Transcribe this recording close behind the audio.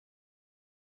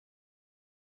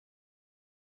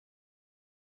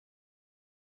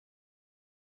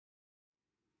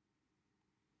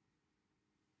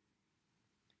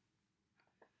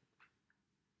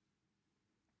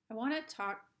I want to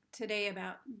talk today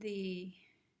about the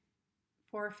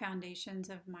four foundations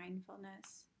of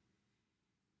mindfulness.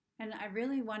 And I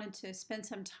really wanted to spend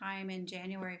some time in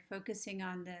January focusing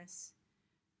on this.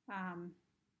 Um,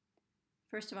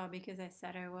 First of all, because I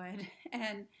said I would,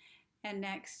 and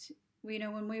next,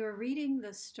 when we were reading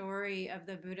the story of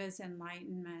the Buddha's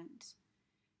enlightenment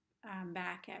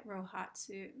back at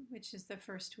Rohatsu, which is the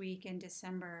first week in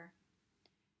December,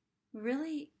 we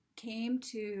really came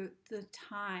to the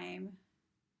time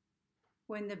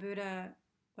when the Buddha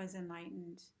was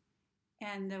enlightened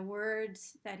and the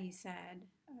words that he said,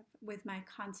 with my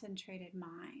concentrated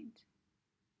mind.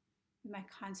 With my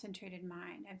concentrated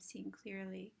mind, I've seen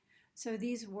clearly. So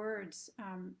these words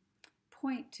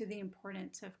point to the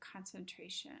importance of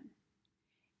concentration.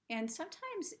 And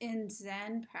sometimes in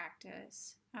Zen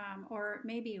practice, or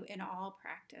maybe in all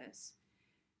practice,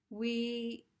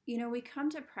 we come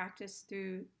to practice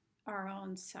through our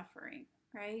own suffering,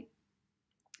 right?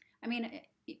 I mean,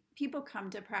 people come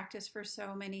to practice for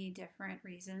so many different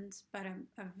reasons, but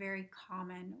a very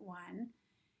common one,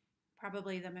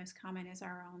 probably the most common, is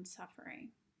our own suffering.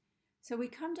 So we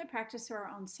come to practice through our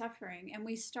own suffering, and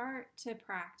we start to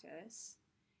practice,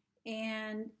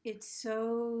 and it's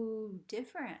so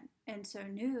different and so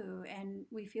new, and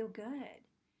we feel good.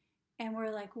 And we're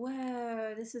like,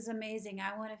 whoa, this is amazing.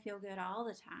 I want to feel good all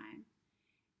the time.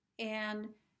 And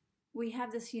we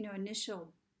have this,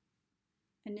 initial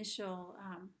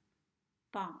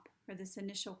bump, or this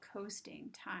initial coasting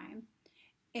time,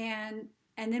 and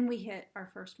then we hit our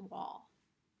first wall,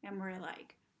 and we're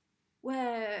like,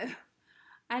 whoa,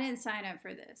 I didn't sign up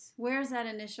for this. Where's that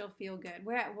initial feel good?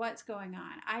 What's going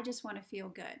on? I just want to feel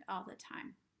good all the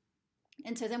time.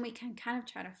 And so then we can kind of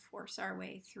try to force our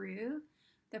way through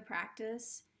the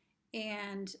practice,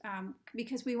 and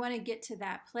because we want to get to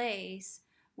that place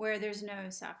where there's no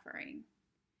suffering.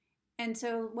 And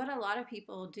so what a lot of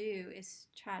people do is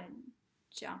try to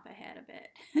jump ahead a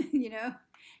bit,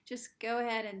 just go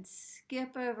ahead and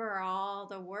skip over all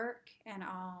the work and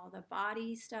all the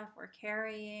body stuff we're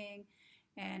carrying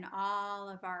and all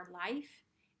of our life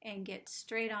and get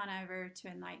straight on over to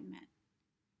enlightenment,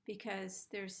 because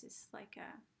there's this like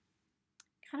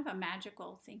a kind of a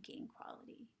magical thinking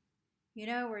quality.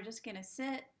 We're just going to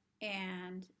sit,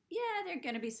 and yeah, there are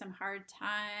going to be some hard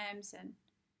times, and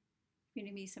going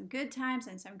to be some good times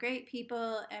and some great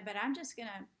people, but I'm just going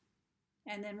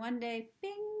to, and then one day,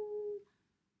 bing,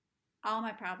 all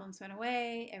my problems went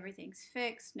away, everything's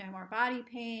fixed, no more body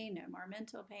pain, no more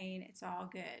mental pain, it's all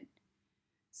good.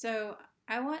 So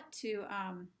I want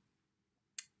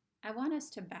us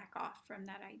to back off from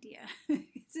that idea.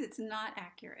 It's not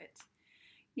accurate.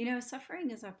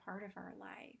 Suffering is a part of our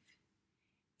life.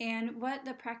 And what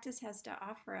the practice has to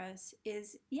offer us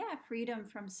is, freedom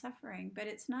from suffering, but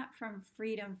it's not from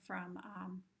freedom from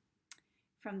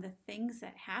the things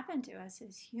that happen to us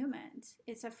as humans.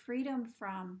 It's a freedom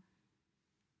from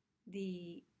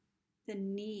the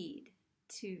need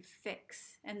to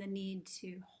fix and the need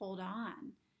to hold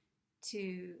on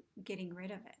to getting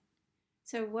rid of it.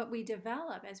 So what we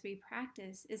develop as we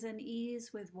practice is an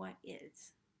ease with what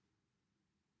is,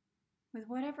 with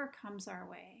whatever comes our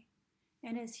way.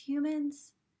 And as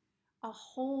humans, a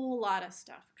whole lot of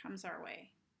stuff comes our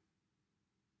way.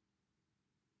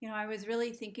 I was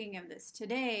really thinking of this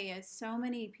today, as so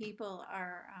many people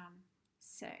are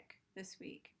sick this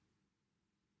week.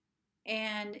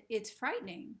 And it's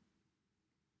frightening.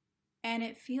 And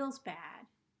it feels bad.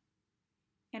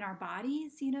 In our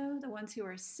bodies, the ones who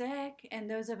are sick, and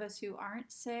those of us who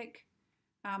aren't sick,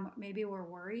 maybe we're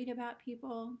worried about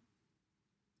people.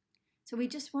 So we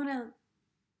just want to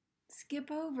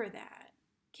skip over that.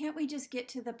 Can't we just get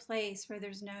to the place where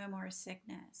there's no more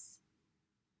sickness?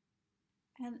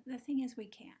 And the thing is, we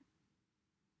can't.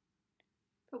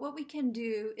 But what we can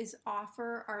do is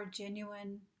offer our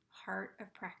genuine heart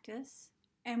of practice,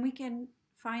 and we can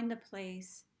find the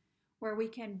place where we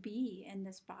can be in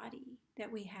this body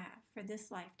that we have for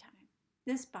this lifetime.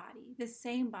 This body, this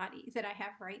same body that I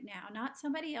have right now, not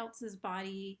somebody else's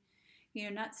body,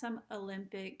 not some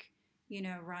Olympic,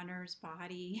 runner's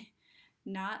body,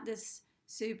 not this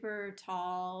super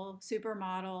tall,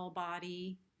 supermodel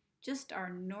body, just our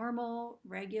normal,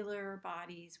 regular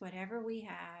bodies, whatever we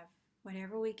have,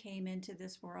 whatever we came into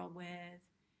this world with,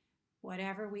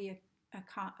 whatever we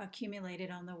accumulated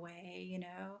on the way,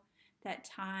 that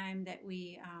time that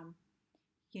we,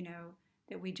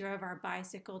 that we drove our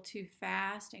bicycle too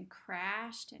fast and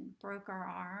crashed and broke our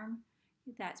arm,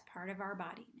 that's part of our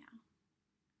body now.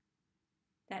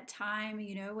 That time,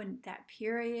 when that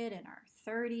period in our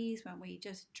 30s when we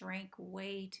just drank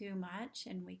way too much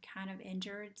and we kind of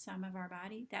injured some of our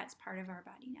body, that's part of our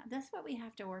body now. That's what we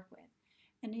have to work with.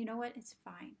 And you know what? It's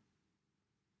fine.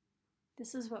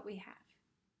 This is what we have.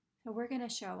 So we're going to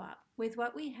show up with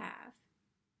what we have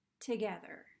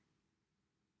together,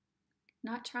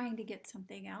 not trying to get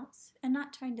something else and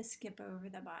not trying to skip over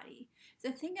the body.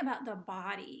 The thing about the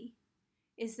body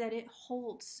is that it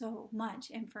holds so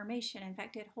much information. In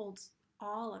fact, it holds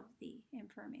all of the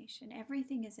information.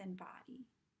 Everything is in body.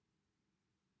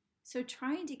 So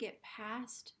trying to get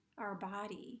past our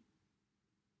body,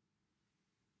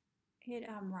 it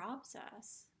robs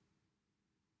us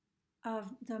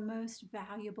of the most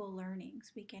valuable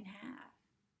learnings we can have.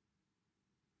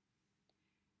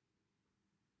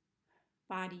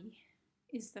 Body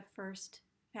is the first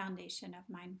foundation of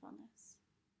mindfulness.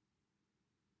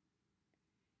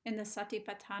 In the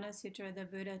Satipatthana Sutra, the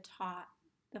Buddha taught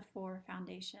the 4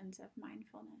 foundations of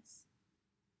mindfulness,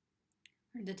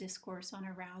 or the discourse on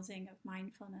arousing of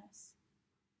mindfulness.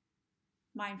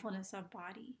 Mindfulness of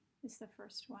body is the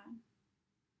first one.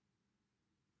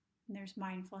 And there's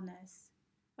mindfulness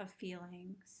of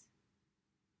feelings,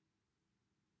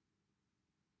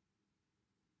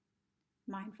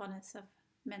 mindfulness of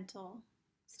mental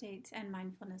states, and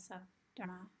mindfulness of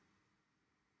dharma.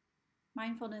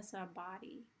 Mindfulness of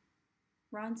body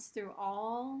runs through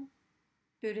all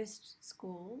Buddhist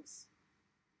schools,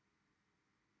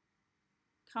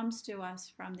 comes to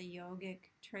us from the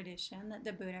yogic tradition that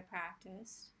the Buddha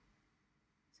practiced.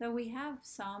 So we have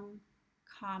some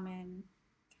common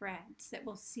threads that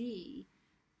we'll see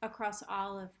across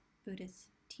all of Buddhist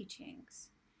teachings.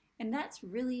 And that's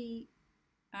really,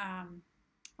 on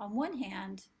one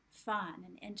hand, fun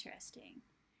and interesting.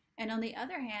 And on the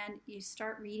other hand, you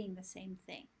start reading the same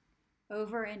thing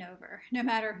over and over, no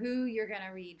matter who you're going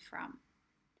to read from.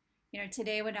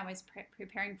 Today when I was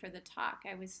preparing for the talk,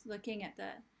 I was looking at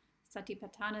the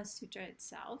Satipatthana Sutra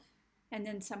itself, and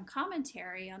then some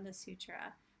commentary on the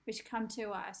sutra, which come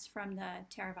to us from the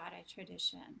Theravada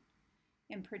tradition,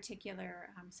 in particular,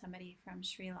 somebody from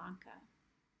Sri Lanka.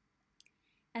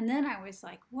 And then I was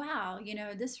like, wow,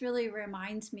 this really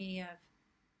reminds me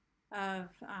of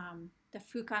the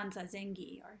Fukan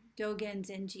Zazengi, or Dogen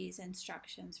Zenji's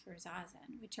instructions for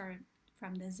Zazen, which are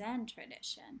from the Zen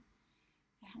tradition.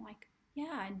 And I'm like,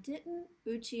 yeah, and didn't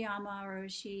Uchiyama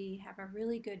Roshi have a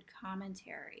really good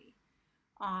commentary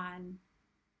on,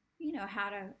 how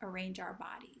to arrange our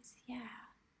bodies? Yeah.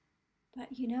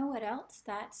 But you know what else?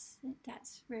 That's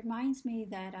reminds me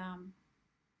that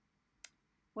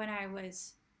when I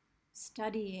was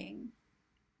studying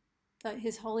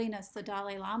His Holiness the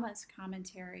Dalai Lama's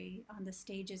commentary on the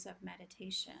stages of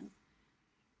meditation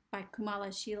by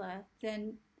Kamalashila,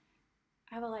 then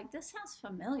I was like, this sounds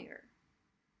familiar.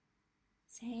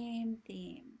 Same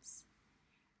themes.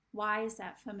 Why is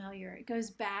that familiar? It goes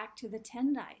back to the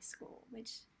Tendai school,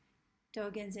 which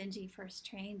Dogen Zenji first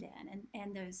trained in,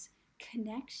 and those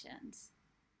connections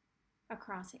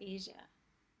across Asia.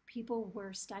 People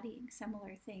were studying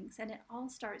similar things, and it all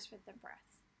starts with the breath.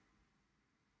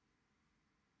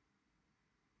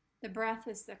 The breath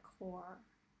is the core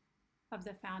of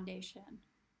the foundation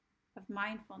of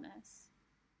mindfulness,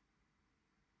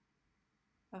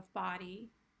 of body.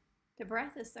 The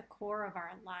breath is the core of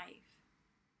our life.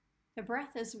 The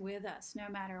breath is with us no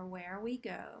matter where we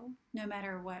go, no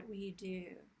matter what we do.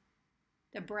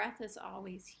 The breath is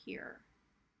always here.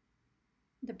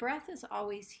 The breath is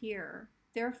always here.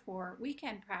 Therefore, we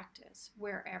can practice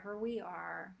wherever we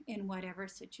are, in whatever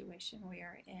situation we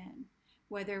are in.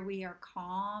 Whether we are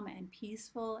calm and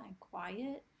peaceful and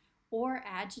quiet, or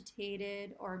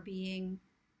agitated or being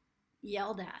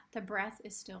yelled at, the breath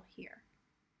is still here.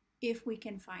 If we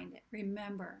can find it,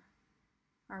 remember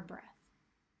our breath.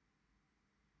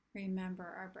 Remember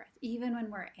our breath. Even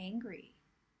when we're angry,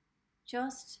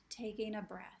 just taking a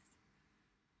breath,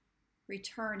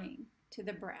 returning to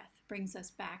the breath brings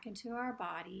us back into our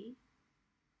body,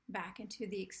 back into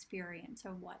the experience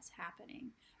of what's happening,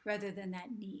 rather than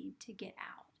that need to get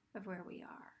out of where we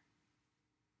are.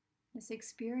 This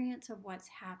experience of what's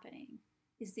happening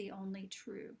is the only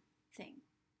true thing.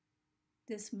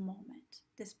 This moment,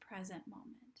 this present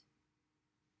moment.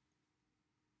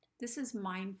 This is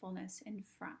mindfulness in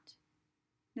front.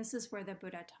 This is where the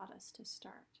Buddha taught us to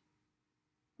start,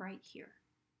 right here,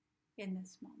 in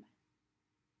this moment.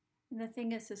 And the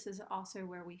thing is, this is also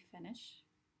where we finish,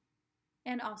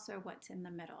 and also what's in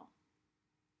the middle,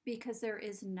 because there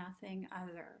is nothing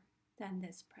other than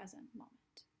this present moment.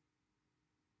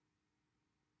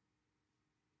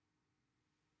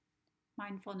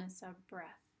 Mindfulness of breath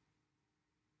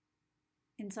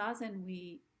In Zazen,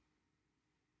 we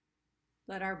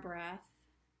let our breath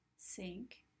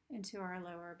sink into our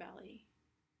lower belly.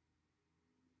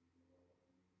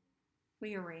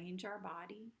 We arrange our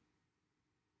body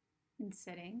in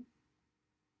sitting,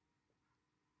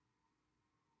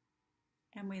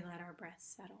 and we let our breath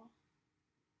settle.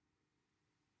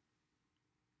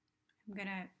 I'm going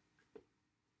to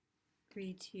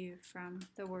read to you from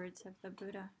the words of the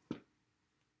Buddha.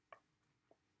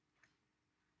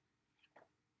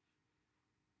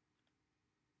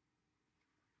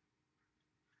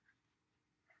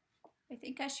 I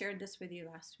think I shared this with you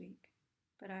last week,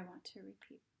 but I want to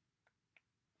repeat.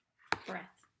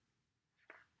 Breath.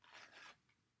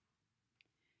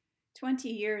 20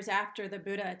 years after the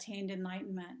Buddha attained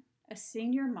enlightenment, a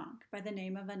senior monk by the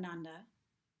name of Ananda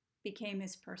became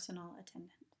his personal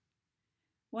attendant.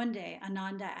 One day,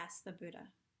 Ananda asked the Buddha,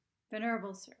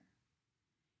 "Venerable Sir,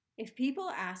 if people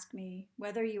ask me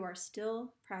whether you are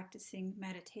still practicing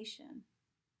meditation,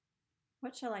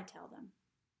 what shall I tell them?"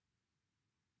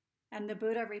 And the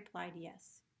Buddha replied,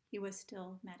 yes, he was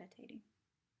still meditating.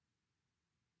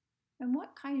 "And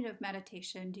what kind of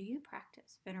meditation do you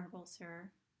practice, Venerable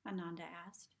Sir?" Ananda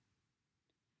asked.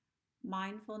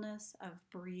 "Mindfulness of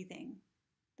breathing,"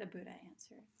 the Buddha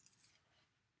answered.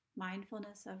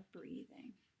 Mindfulness of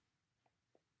breathing.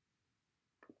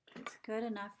 It's good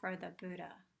enough for the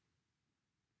Buddha.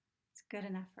 It's good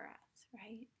enough for us,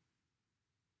 right?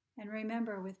 And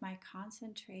remember, with my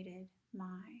concentrated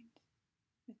mind,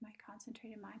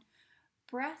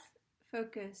 breath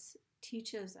focus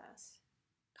teaches us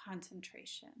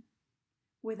concentration.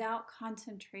 Without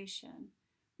concentration,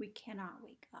 we cannot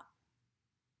wake up.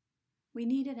 We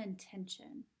need an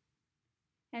intention.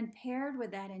 And paired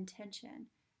with that intention,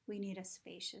 we need a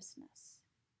spaciousness.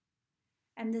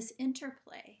 And this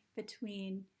interplay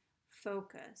between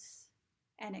focus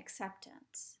and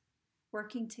acceptance,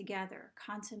 working together,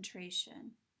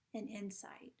 concentration and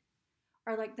insight,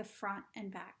 are like the front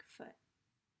and back foot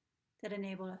that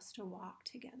enable us to walk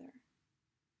together.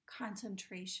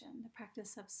 Concentration, the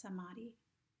practice of samadhi,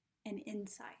 and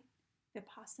insight,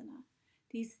 vipassana.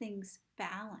 These things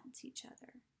balance each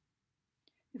other.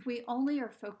 If we only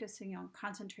are focusing on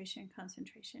concentration,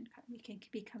 we can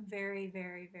become very,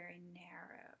 very, very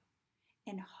narrow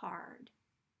and hard.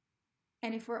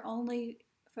 And if we're only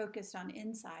focused on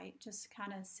insight, just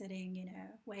kind of sitting,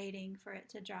 waiting for it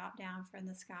to drop down from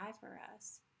the sky for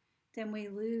us, then we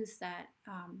lose that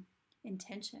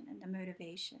intention and the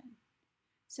motivation.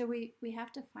 So we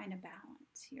have to find a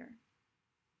balance here.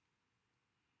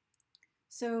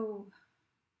 So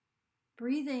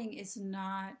breathing is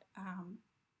not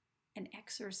an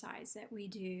exercise that we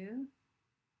do,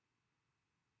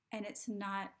 and it's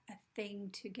not a thing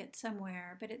to get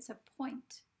somewhere, but it's a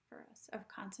point for us of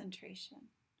concentration.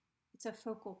 It's a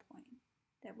focal point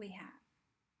that we have.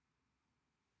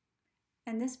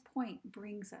 And this point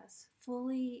brings us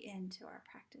fully into our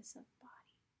practice of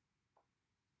body.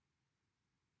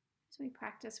 As we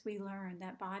practice, we learn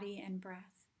that body and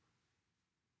breath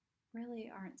really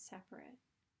aren't separate.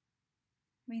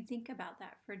 Think about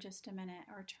that for just a minute,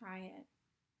 or try it.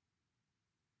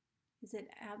 Is it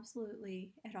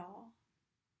absolutely at all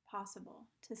possible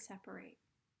to separate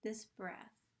this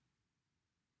breath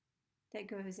that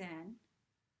goes in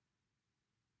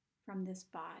from this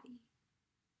body?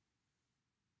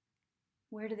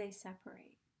 Where do they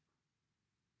separate?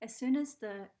 As soon as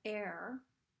the air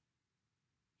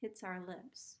hits our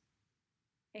lips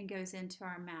and goes into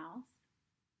our mouth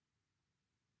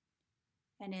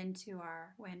and into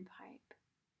our windpipe,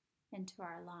 into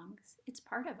our lungs, it's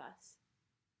part of us.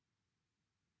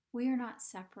 We are not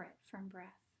separate from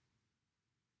breath.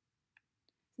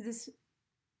 This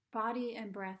body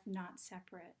and breath not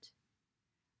separate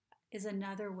is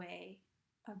another way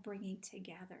of bringing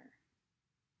together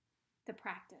the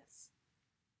practice.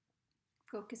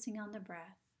 Focusing on the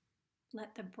breath,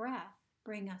 let the breath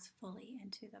bring us fully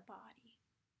into the body.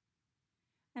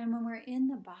 And when we're in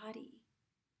the body,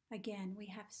 again, we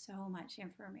have so much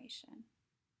information.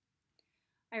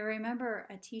 I remember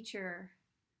a teacher,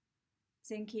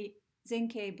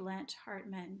 Zenke Blanche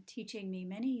Hartman, teaching me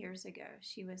many years ago.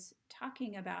 She was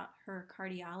talking about her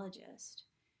cardiologist,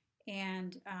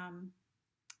 and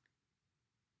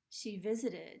she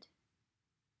visited,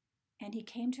 and he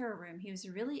came to her room. He was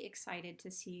really excited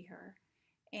to see her,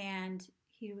 and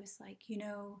he was like,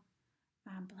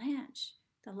 Blanche,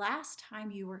 the last time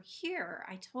you were here,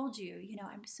 I told you,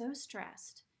 I'm so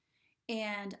stressed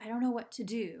and I don't know what to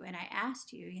do. And I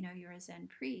asked you, you're a Zen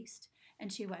priest.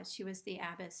 And she was the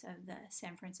abbess of the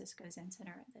San Francisco Zen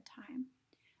Center at the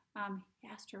time. He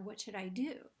asked her, what should I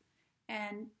do?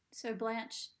 And so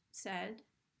Blanche said,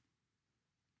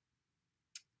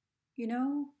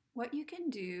 what you can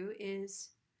do is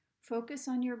focus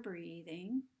on your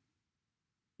breathing.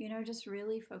 Just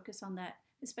really focus on that,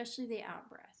 especially the out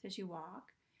breath as you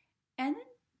walk. And then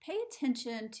pay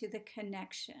attention to the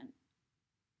connection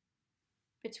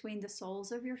between the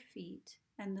soles of your feet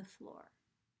and the floor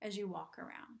as you walk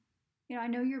around. I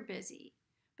know you're busy,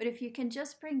 but if you can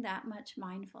just bring that much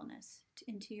mindfulness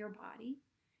into your body,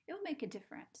 it will make a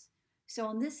difference. So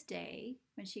on this day,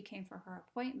 when she came for her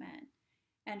appointment,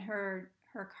 and her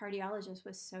cardiologist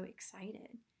was so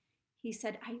excited, he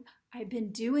said, I've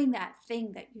been doing that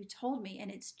thing that you told me,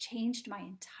 and it's changed my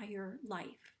entire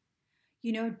life.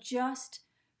 Just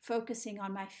focusing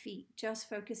on my feet,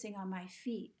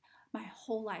 my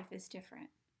whole life is different.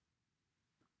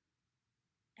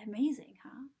 Amazing,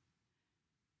 huh?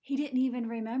 He didn't even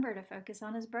remember to focus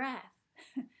on his breath,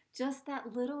 just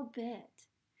that little bit.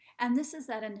 And this is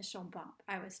that initial bump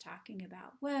I was talking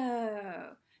about.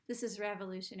 Whoa, this is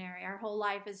revolutionary. Our whole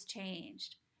life has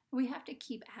changed. We have to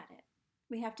keep at it.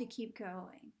 We have to keep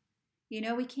going.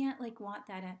 We can't want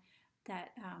that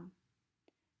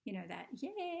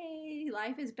yay,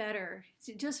 life is better.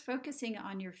 So just focusing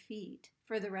on your feet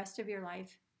for the rest of your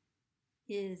life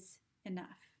is enough.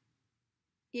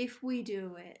 If we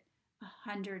do it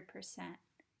 100%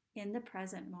 in the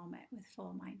present moment with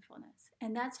full mindfulness.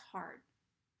 And that's hard.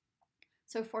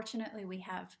 So fortunately, we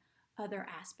have other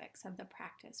aspects of the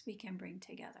practice we can bring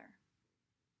together.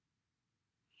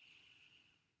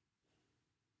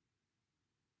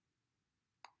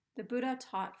 The Buddha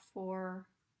taught 4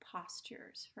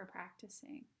 postures for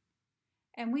practicing,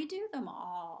 and we do them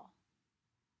all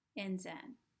in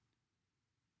Zen.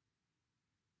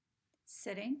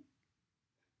 Sitting,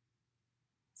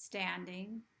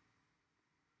 standing,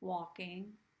 walking,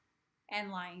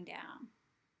 and lying down.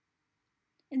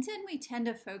 In Zen, we tend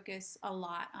to focus a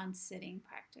lot on sitting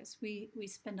practice. We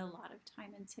spend a lot of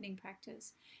time in sitting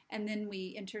practice, and then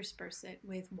we intersperse it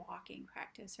with walking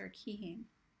practice or kihin.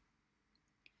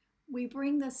 We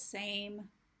bring the same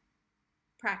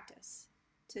practice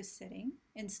to sitting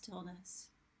in stillness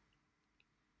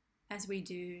as we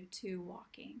do to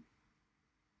walking.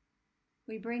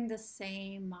 We bring the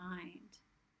same mind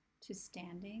to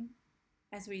standing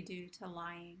as we do to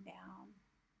lying down.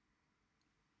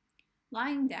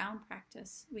 Lying down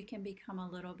practice, we can become a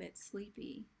little bit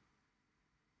sleepy.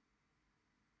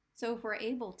 So if we're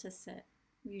able to sit,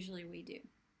 usually we do.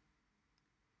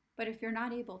 But if you're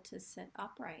not able to sit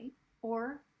upright,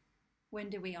 or when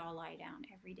do we all lie down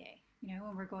every day?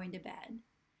 When we're going to bed,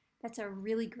 that's a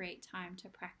really great time to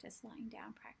practice lying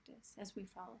down practice as we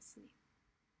fall asleep.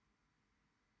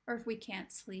 Or if we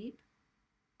can't sleep,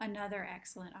 another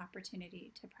excellent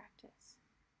opportunity to practice.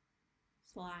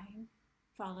 Lying,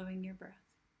 following your breath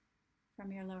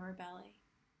from your lower belly,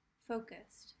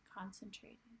 focused,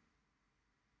 concentrated.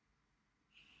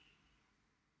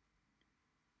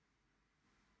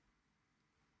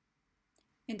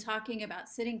 In talking about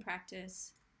sitting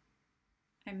practice,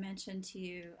 I mentioned to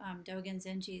you Dogen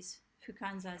Zenji's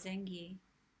Fukan Zazengi.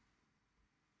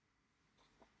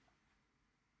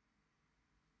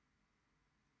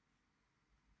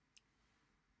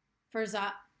 For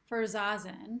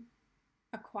Zazen,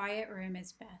 a quiet room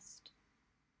is best.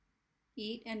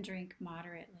 Eat and drink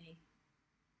moderately.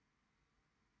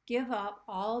 Give up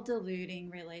all deluding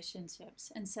relationships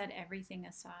and set everything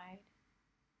aside.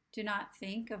 Do not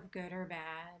think of good or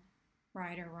bad,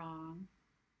 right or wrong.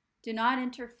 Do not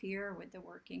interfere with the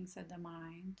workings of the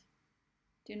mind.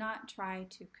 Do not try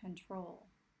to control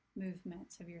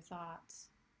movements of your thoughts.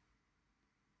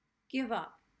 Give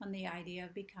up on the idea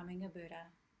of becoming a Buddha.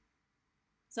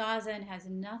 Zazen has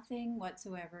nothing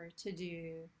whatsoever to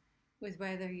do with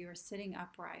whether you are sitting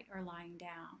upright or lying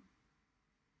down.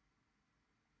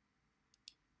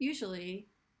 Usually,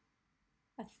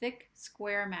 a thick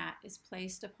square mat is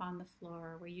placed upon the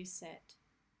floor where you sit,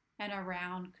 and a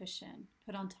round cushion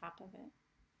put on top of it.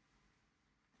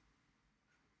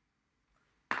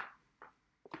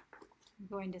 I'm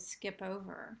going to skip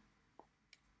over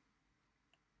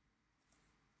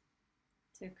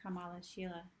to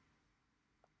Kamalashila.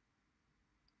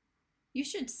 You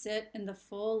should sit in the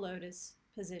full lotus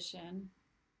position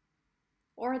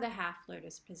or the half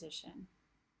lotus position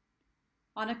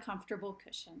on a comfortable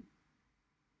cushion.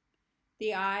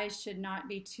 The eyes should not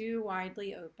be too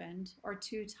widely opened or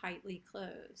too tightly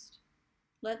closed.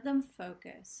 Let them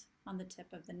focus on the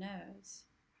tip of the nose.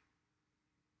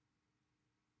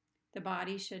 The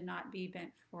body should not be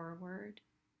bent forward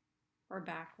or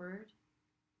backward.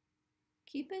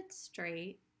 Keep it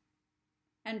straight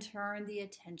and turn the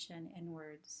attention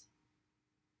inwards.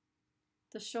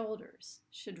 The shoulders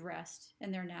should rest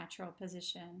in their natural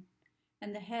position,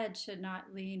 And the head should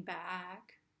not lean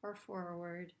back or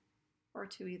forward or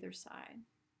to either side.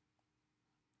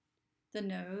 The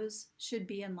nose should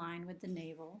be in line with the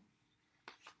navel.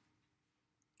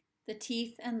 The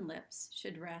teeth and lips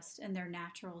should rest in their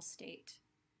natural state,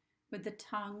 with the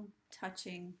tongue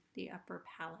touching the upper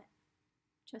palate,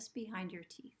 just behind your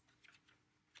teeth.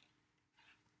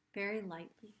 Very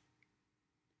lightly.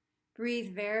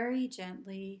 Breathe very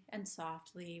gently and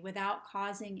softly without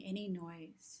causing any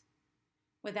noise,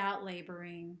 without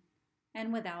laboring,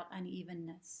 and without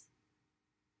unevenness.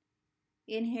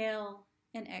 Inhale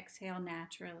and exhale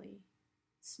naturally,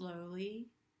 slowly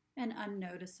and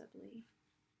unnoticeably.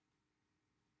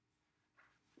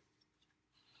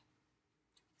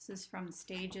 This is from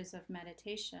Stages of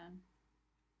Meditation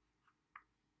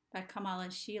by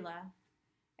Kamalashila.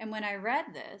 And when I read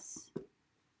this,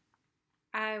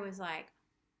 I was like,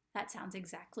 that sounds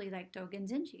exactly like Dogen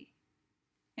Zenji.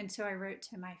 And so I wrote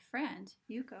to my friend,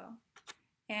 Yuko,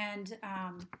 and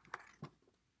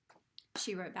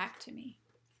she wrote back to me.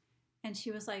 And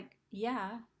she was like,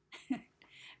 yeah,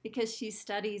 because she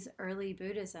studies early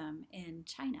Buddhism in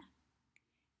China.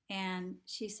 And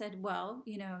she said, well,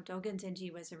 you know, Dogen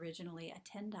Zenji was originally a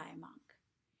Tendai monk.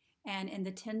 And in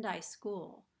the Tendai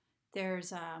school,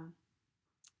 there's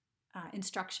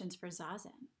instructions for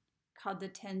Zazen called the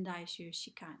Tendai Shu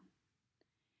Shikan.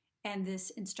 And this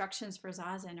instructions for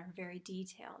Zazen are very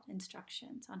detailed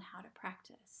instructions on how to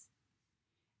practice.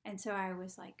 And so I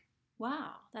was like,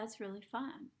 wow, that's really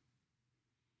fun.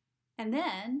 And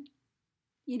then,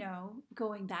 you know,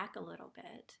 going back a little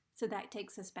bit, so that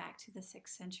takes us back to the 6th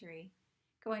century,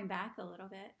 going back a little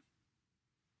bit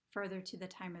further to the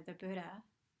time of the Buddha,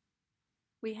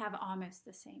 we have almost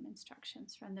the same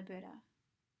instructions from the Buddha.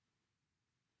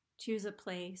 Choose a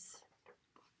place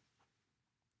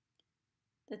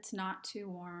that's not too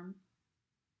warm,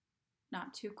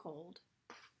 not too cold.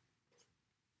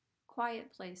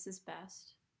 Quiet place is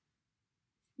best,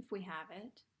 if we have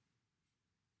it.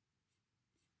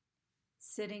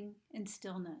 Sitting in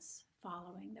stillness,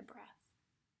 following the breath.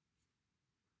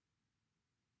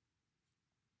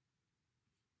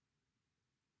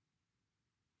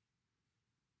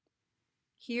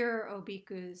 Here, O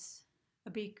bhikkhus, a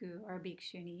bhikkhu or a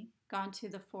bhikshuni, gone to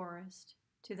the forest,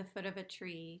 to the foot of a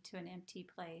tree, to an empty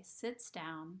place, sits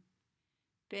down,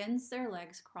 bends their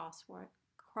legs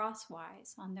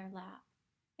crosswise on their lap,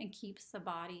 and keeps the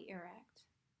body erect,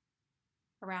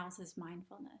 arouses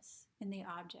mindfulness in the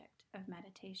object of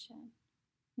meditation,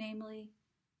 namely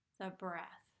the breath,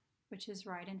 which is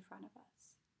right in front of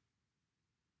us.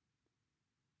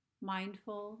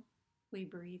 Mindful, we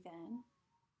breathe in,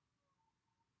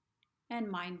 and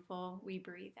mindful, we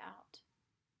breathe out.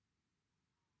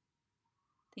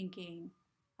 Thinking,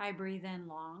 I breathe in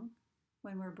long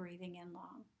when we're breathing in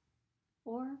long,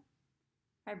 or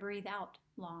I breathe out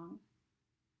long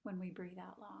when we breathe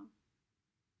out long.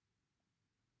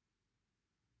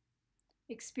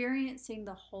 Experiencing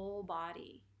the whole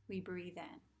body, we breathe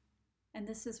in. And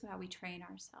this is how we train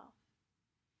ourselves.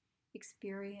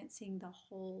 Experiencing the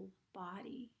whole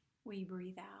body, we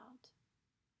breathe out.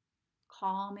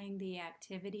 Calming the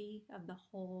activity of the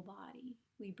whole body,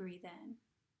 we breathe in.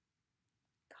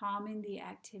 Calming the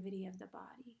activity of the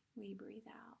body, we breathe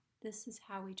out. This is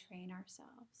how we train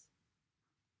ourselves.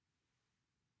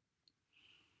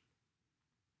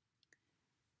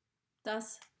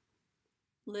 Thus,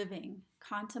 living,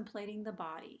 contemplating the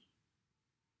body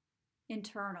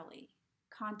internally,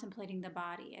 contemplating the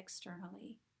body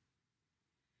externally.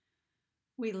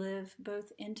 We live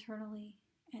both internally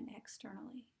and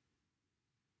externally.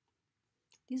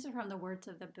 These are from the words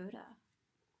of the Buddha.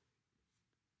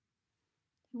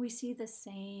 We see the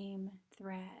same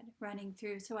thread running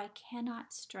through, so I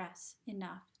cannot stress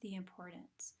enough the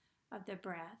importance of the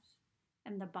breath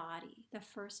and the body, the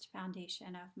first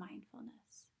foundation of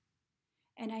mindfulness.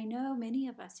 And I know many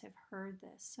of us have heard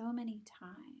this so many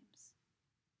times.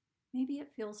 Maybe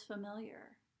it feels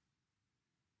familiar.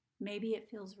 Maybe it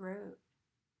feels rote.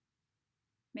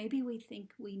 Maybe we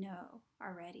think we know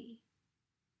already.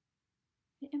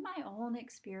 In my own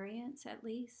experience, at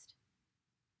least,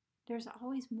 there's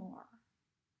always more.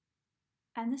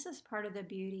 And this is part of the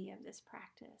beauty of this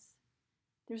practice.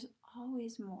 There's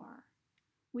always more.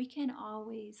 We can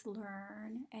always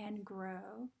learn and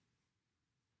grow,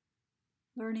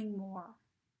 learning more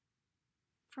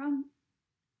from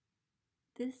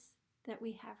this that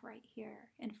we have right here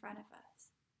in front of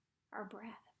us, our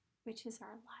breath, which is our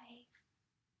life,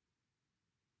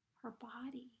 our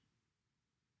body.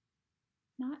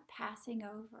 Not passing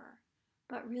over,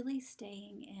 but really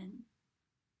staying in.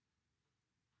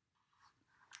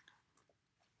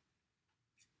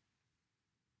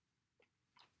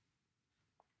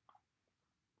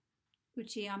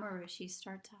 Uchiyama Roshi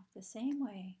starts off the same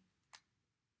way.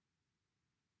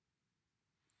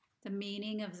 The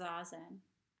meaning of Zazen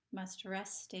must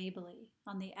rest stably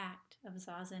on the act of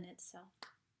Zazen itself.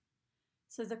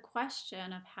 So the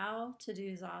question of how to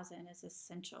do Zazen is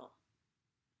essential.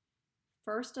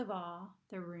 First of all,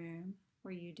 the room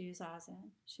where you do Zazen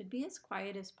should be as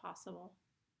quiet as possible.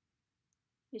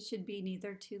 It should be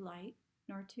neither too light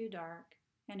nor too dark,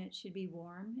 and it should be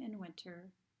warm in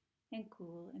winter and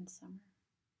cool in summer.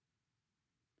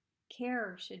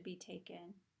 Care should be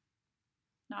taken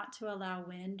not to allow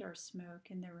wind or smoke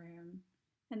in the room,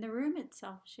 and the room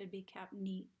itself should be kept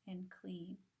neat and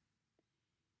clean.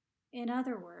 In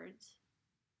other words,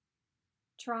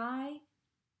 try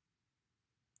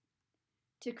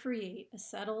to create a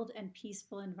settled and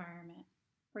peaceful environment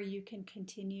where you can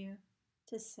continue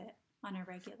to sit on a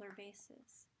regular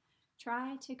basis.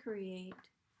 Try to create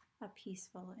a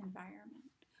peaceful environment.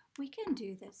 We can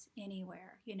do this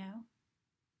anywhere, you know?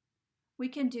 We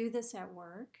can do this at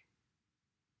work.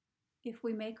 If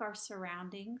we make our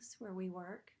surroundings where we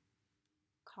work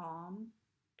calm,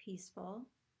 peaceful,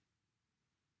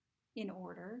 in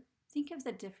order, think of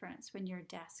the difference when your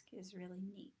desk is really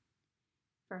neat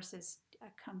versus a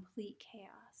complete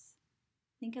chaos.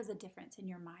 Think of the difference in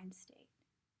your mind state.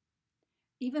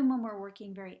 Even when we're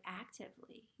working very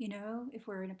actively, you know, if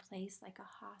we're in a place like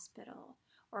a hospital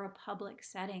or a public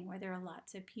setting where there are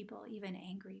lots of people, even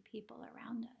angry people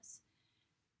around us,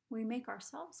 we make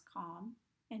ourselves calm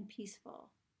and peaceful.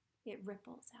 It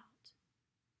ripples out.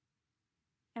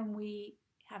 And we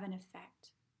have an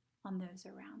effect on those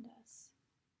around us.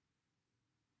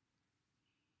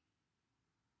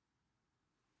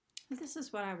 This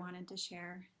is what I wanted to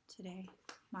share today.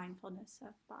 Mindfulness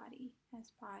of body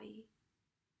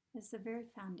as the very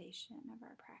foundation of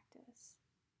our practice,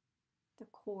 the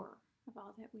core of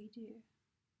all that we do.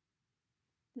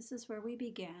 This is where we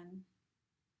begin.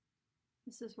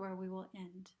 This is where we will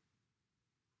end.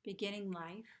 Beginning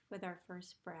life with our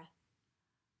first breath,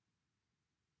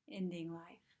 ending life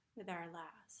with our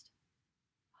last.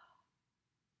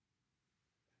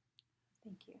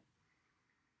 Thank you.